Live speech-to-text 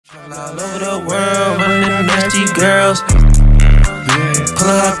All over the world, running them nasty girls.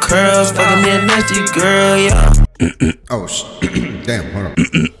 Pulling her curls, fucking me a nasty girl, yeah. Oh, damn, hold on.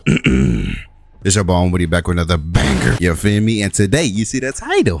 It's your boy Wittyyb back with another banger. You feel me? And today, you see the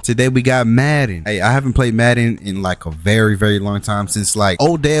title. Today we got Madden. Hey, I haven't played Madden in like a very, very long time, since like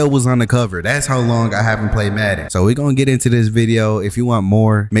Odell was on the cover. That's how long I haven't played Madden. So we're gonna get into this video. If you want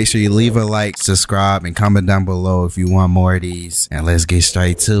more, make sure you leave a like, subscribe, and comment down below if you want more of these. And let's get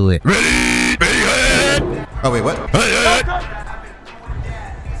straight to it. Ready? Oh wait, what?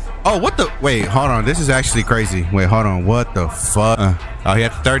 Oh, what the? Wait, hold on. This is actually crazy. Wait, hold on. What the fuck? Oh, he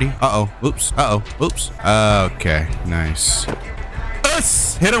had 30. Uh-oh. Oops. Uh-oh. Oops. Okay. Nice.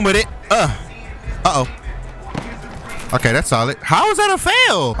 Hit him with it. Uh-oh. Okay, that's solid. How is that a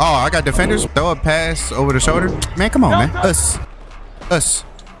fail? Oh, I got defenders. Throw a pass over the shoulder. Man, come on, man. Come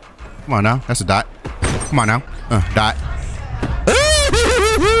on now. That's a dot. Come on now. Dot.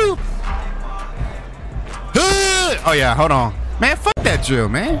 Oh, yeah. Hold on. Man, fuck that drill,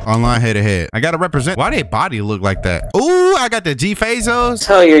 man. Online head-to-head. I gotta represent. Why they body look like that? Ooh, I got the G-Phazos.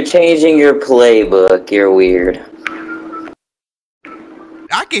 So you're changing your playbook. You're weird.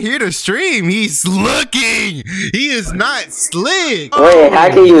 I can hear the stream. He's looking. He is not slick. Wait, how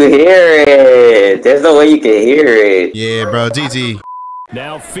can you hear it? There's no way you can hear it. Yeah, bro. GG.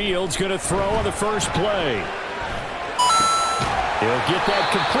 Now Fields gonna throw on the first play. He'll get that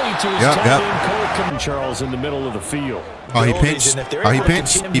complete to his tight end, Cole Charles, in the middle of the field. Oh, he pinched. Oh, he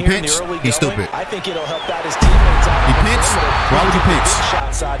pinched. He pinched. He's stupid. I think it'll help out his teammates. He pinched. Why would he pinch?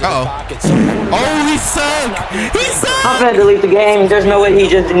 Uh-oh. Oh, he suck. He suck. I'm gonna delete the game. There's no way he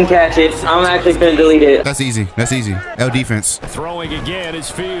just didn't catch it. I'm actually gonna delete it. That's easy. That's easy. L defense. Throwing again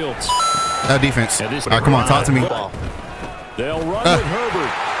is Fields. L defense. All right, come on, talk to me. They'll run with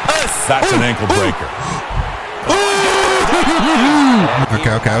Herbert. That's an ankle breaker.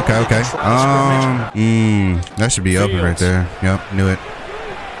 Okay. That should be open right there. Yep, knew it.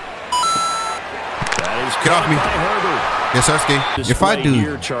 Get off me. Yes, Sirski. If I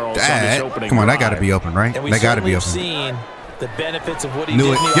do that, come on, that gotta be open, right? That gotta be open. The benefits of what he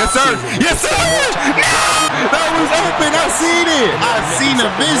Knew did. it. Yes, sir. Yes, sir. That was open. I seen it. I seen the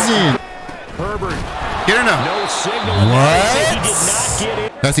vision. Herbert. Get in there. No signal. What? He did not get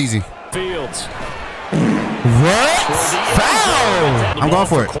it. That's easy. Fields. What? Foul! I'm going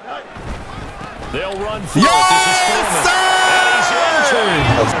for it. They'll run Yes, sir!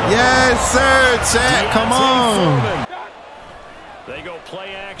 Yes, sir, chat. Come on. They go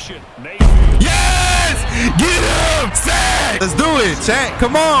play action. Mayfield. Yes! Get him! Sack! Let's do it, chat.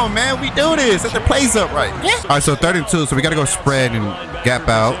 Come on, man. We do this. Set the plays up right. Yeah. All right, so 32. So we got to go spread and gap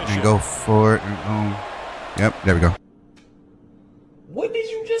out and go for it. And, yep, there we go. What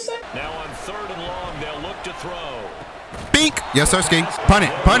did you just say? Now on 3rd and long, they'll look to throw. Bink! Yes, Sirski. Punt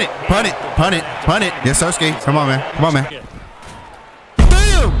it, punt it, punt it, punt it, punt it. Yes, Sirski. Come on, man. Come on, man.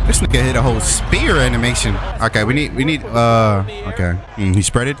 Boom! This nigga hit a whole spear animation. Okay, we need, okay. He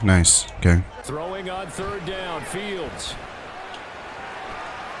spread it. Nice. Okay. Throwing on 3rd down, Fields.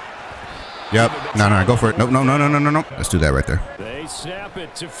 Yep. No, go for it. Nope, no. Let's do that right there. They snap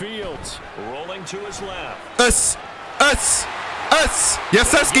it to Fields. Rolling to his left. Us. Yes,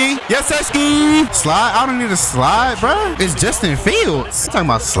 Sirski. Yes, Sirski. Slide. I don't need a slide, bro. It's Justin Fields. I'm talking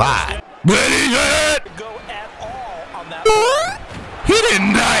about slide. He did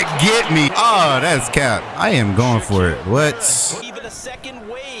not get me. Oh, that's cap. I am going for it. What? Even a second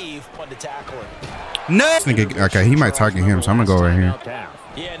wave on the tackler. No. Okay, he might target him, so I'm gonna go right here.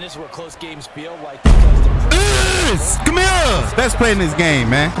 Yeah, and this is where close games feel like. Come here. Best play in this game,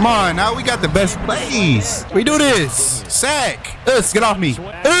 man. Come on, now we got the best plays. We do this. Sack. Get off me.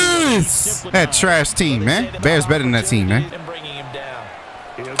 That trash team, man. Bears better than that team, man.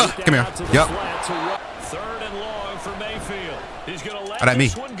 Come here. Yup. 3rd and long for Mayfield. He's gonna let That me.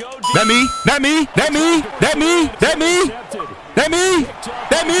 this one go deep. That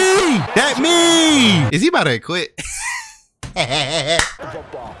me. Is he about to quit?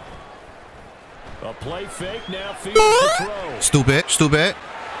 A play fake now. Fields to throw.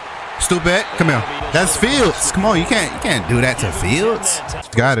 Stupid. Come here. That's Fields. Come on, you can't do that to Fields.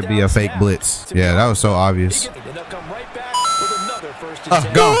 Gotta be a fake blitz. Yeah, that was so obvious.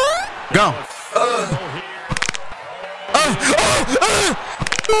 Go.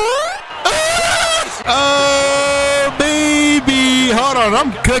 Oh, baby. Hold on,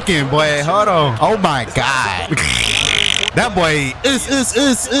 I'm cooking, boy. Hold on. Oh my God. That boy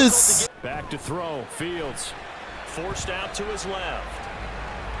is. Back to throw. Fields forced out to his left.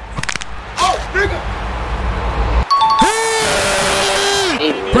 Oh, nigga.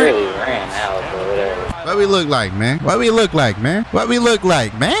 He really ran out or whatever. What we look like, man? What we look like, man? What we look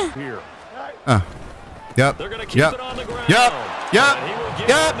like, man? Yep. Yep. Yep. Yep. Yep.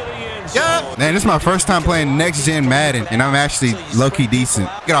 Yep. Man, this is my first time playing next gen Madden, and I'm actually low-key decent.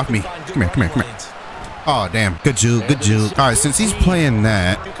 Get off me. Come here, come here, come here. Oh, damn. Good juke, good juke. All right, since he's playing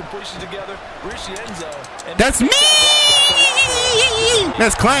that. That's me!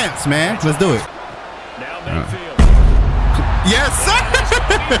 That's Clamps, man. Let's do it. Yes, sir!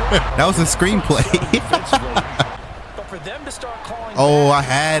 That was a screenplay. Oh, I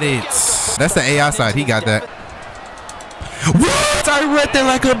had it. That's the AI side. He got that. What? I read that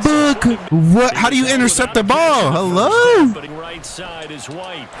like a book. What? How do you intercept the ball? Hello?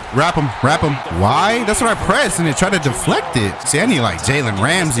 Wrap him. Wrap him. Why? That's what I pressed and it tried to deflect it. See, I need like Jalen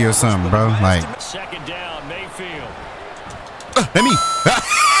Ramsey or something, bro. Like. Let me.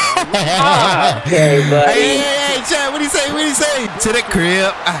 Okay, buddy. Hey, Chad, what do you say? What do you say? To the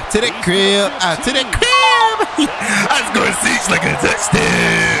crib. To the crib. To the crib. I scored 6 like a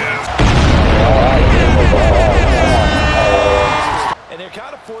touchdown. And they're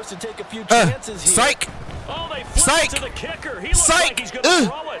kind of forced to take a few chances here. Psych. Oh, they Psych. to the kicker. He Psych. like he's gonna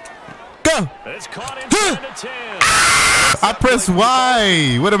throw it. Go. It's caught inside the 10. I press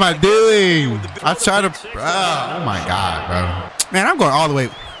Y. What am I doing? I try to. Oh my God, bro. Man, I'm going all the way.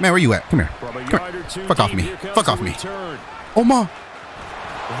 Man, where you at? Come here. Come here. Fuck off me. Fuck off me. Oh my.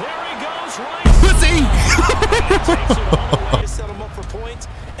 There he goes, right. Pussy.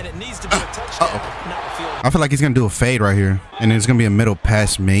 I feel like he's gonna do a fade right here, and it's gonna be a middle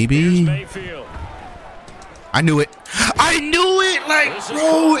pass, maybe. I knew it. I knew it. Like,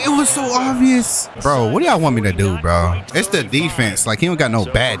 bro, it was so obvious. Bro, what do y'all want me to do, bro? It's the defense. Like, he don't got no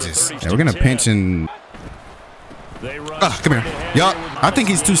badges. Yeah, we're gonna pinch and. Come here. Yup. I think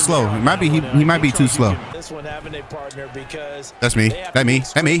he's too slow. It might be. He might be too slow. That's me. That me.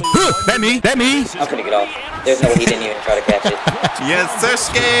 That me. That me. That me. I'm gonna get off. There's no way he didn't even try to catch it. Yes, sir,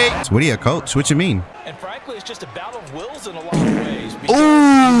 skate. What are you, coach? What you mean? And frankly, it's just a battle of wills in a lot of ways.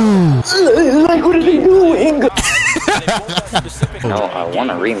 Ooh. Like, what are they doing? No, I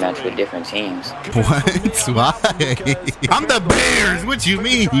want a rematch with different teams. What? Why? I'm the Bears. What you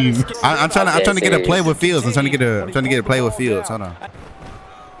mean? I'm trying to get a play with Fields. I'm trying to get a play with Fields. Hold on.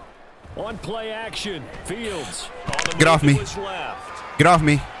 On play action, Fields. Get off me. Get off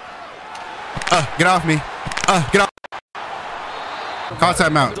me. Get off me. Get off. Call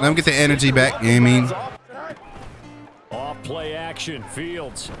timeout. Let me get the energy back. You know what I mean? Off play action,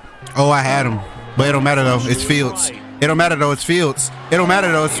 Fields. Oh, I had him. But it don't matter though. It's Fields. It don't matter though. It's Fields. It don't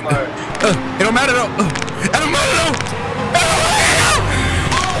matter though. It's it don't matter though. It don't matter though.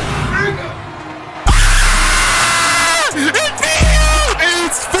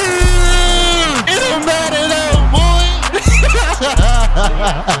 It's Fields. It don't matter though, boy.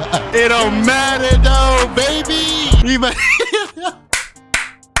 It don't matter though, baby.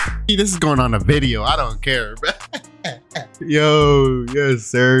 This is going on a video. I don't care, bro. Yo, yes,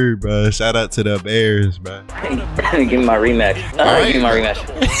 sir, bro. Shout out to the Bears, bro. Give me my rematch. Give me my rematch.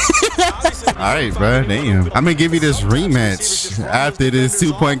 All right, bro. Damn. I'm gonna give you this rematch after this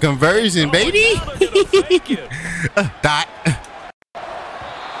 2-point conversion, baby. Dot.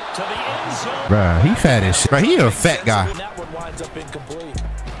 Bro, he fat as shit. Bro, he a fat guy.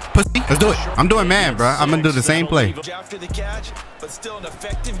 Pussy. Let's do it. I'm doing man, bro. I'm gonna do the same play.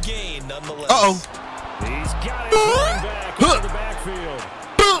 Uh-oh.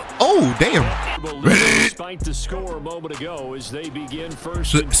 Oh, damn.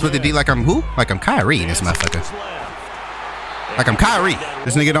 Split the D like I'm who? Like I'm Kyrie, this motherfucker. Like I'm Kyrie.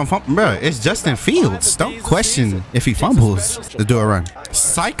 This nigga don't fumble. Bro, it's Justin Fields. Don't question if he fumbles. Let's do a run.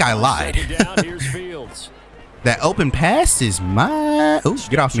 Psych, I lied. That open pass is mine. Oh,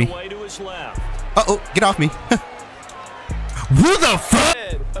 get off me. Uh-oh, get off me. Who the fuck?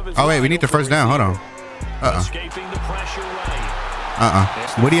 Oh, wait, we need the first down. Hold on.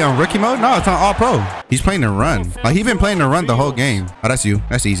 Woody on rookie mode? No, it's on all pro. He's playing the run. Like, he's been playing the run the whole game. Oh, that's you.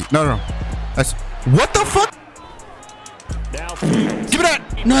 That's easy. No. That's... What the fuck? Give it up.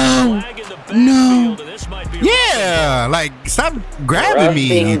 No. Yeah. Like, stop grabbing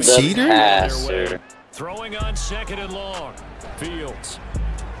me, you cheater. Passer. Throwing on 2nd and long. Fields.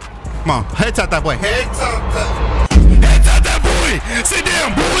 Come on, head top that boy. Head top that boy. Sit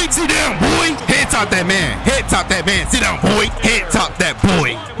down, boy. Sit down, boy. Head top that man. Head top that man. Sit down, boy. Head top that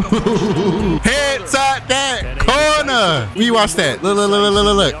boy. Head top that corner. We watch that. Look.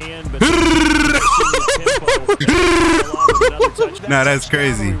 Nah, that's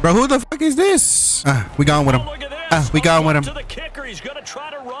crazy, bro. Who the fuck is this? We gone with him. We gone with him. To the kicker, he's gonna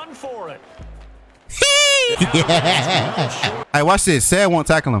try to run for it. Yeah. Hey, watch this. Sad won't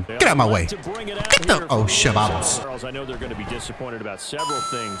tackle him. Get out of my way. Get the oh shababos. I know they're going to be disappointed about several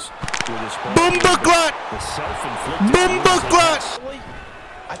things with this ball. Boomba clot.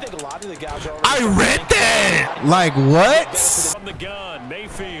 I think a lot of the guys are. I read that. Like what? From the gun,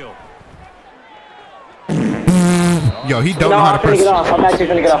 Mayfield. Yo, he don't know how to press. I'm actually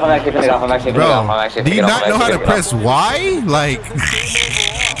gonna get off. Bro, do you not know how to press Y? Like,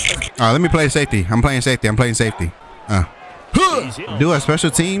 all right, let me play safety. I'm playing safety. Do a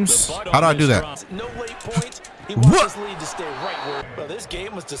special teams? How do I do that? No late point. He What? wants his lead to stay right where. Well, this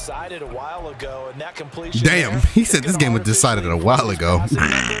game was decided a while ago, and that completion. Damn, he said this game was decided a while ago.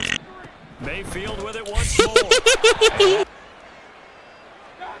 Mayfield with it once more.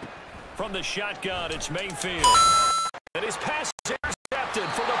 From the shotgun, it's Mayfield. And his pass is intercepted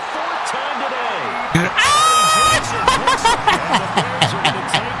for the 4th time today.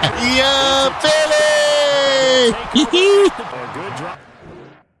 Yeah, Philly! A good drop.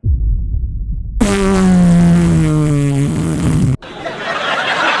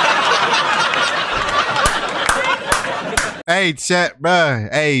 Hey, chat, bro.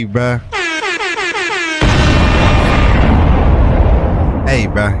 Hey, bro. Hey,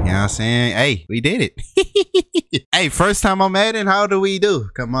 bro. You know what I'm saying? Hey, we did it. Hey, first time on Madden, how do we do?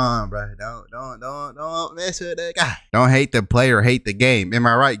 Come on, bro. Don't mess with that guy. Don't hate the player, hate the game. Am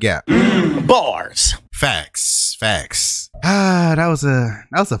I right, Gap? Bars. Facts. Ah, that was a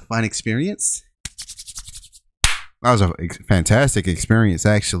fun experience. That was a fantastic experience,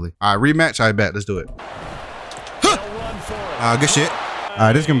 actually. All right, rematch, I bet. Let's do it. Good shit. All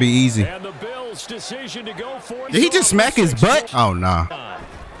right, this is gonna be easy. And the Bills' decision to go for it. Did he just smack his butt? Oh, no.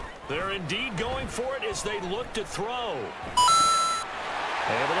 They're indeed going for it as they look to throw. Able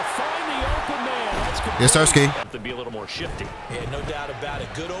to find the open man. That's Yes, sir, Ski. have to be a little more shifty. Yeah, no doubt about it.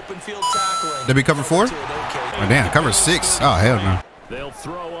 Good open field tackling. Did we cover 4? Oh, damn, cover 6. Oh, hell no. They'll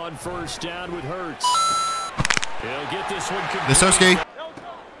throw on first down with Hurts. He'll get this one complete. Yes, sir, Ski.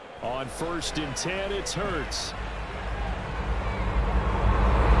 On 1st and 10, it's Hurts.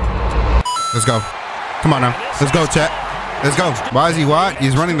 Let's go. Come on now. Let's go, chat. Let's go. Why is he wide?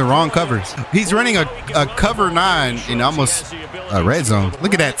 He's running the wrong covers. He's running a cover 9 in almost a red zone.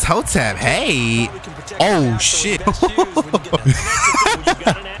 Look at that toe tap. Hey. Oh, shit.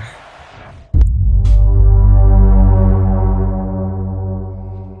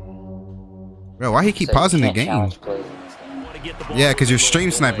 Bro, why he keep pausing the game? Yeah, because you're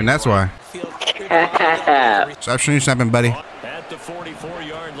stream sniping. That's why. Stop stream sniping, buddy. At the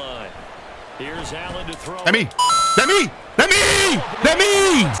 44-yard line. Here's Allen to throw. Let me.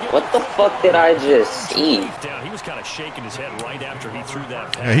 What the fuck did I just see? Down. He was kind of shaking his head right after he threw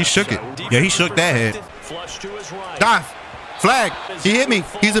that pass. Yeah, he shook it. Yeah, he shook that head. Flush to his right. Dive. Flag. He hit me.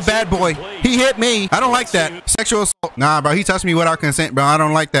 He's a bad boy. He hit me. I don't like that. Sexual assault. Nah, bro. He touched me without consent, bro. I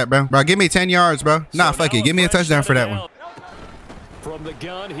don't like that, bro. Bro, give me 10 yards, bro. Nah, fuck it. Give me a touchdown for that one. From the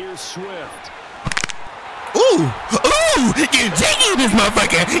gun, here's Swift. Ooh. Getting jiggy in this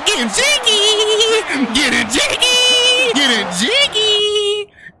motherfucker.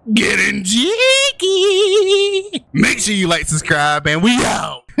 Getting jiggy. Make sure you like, subscribe, and we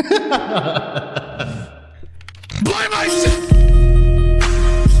out. Boy, my shit.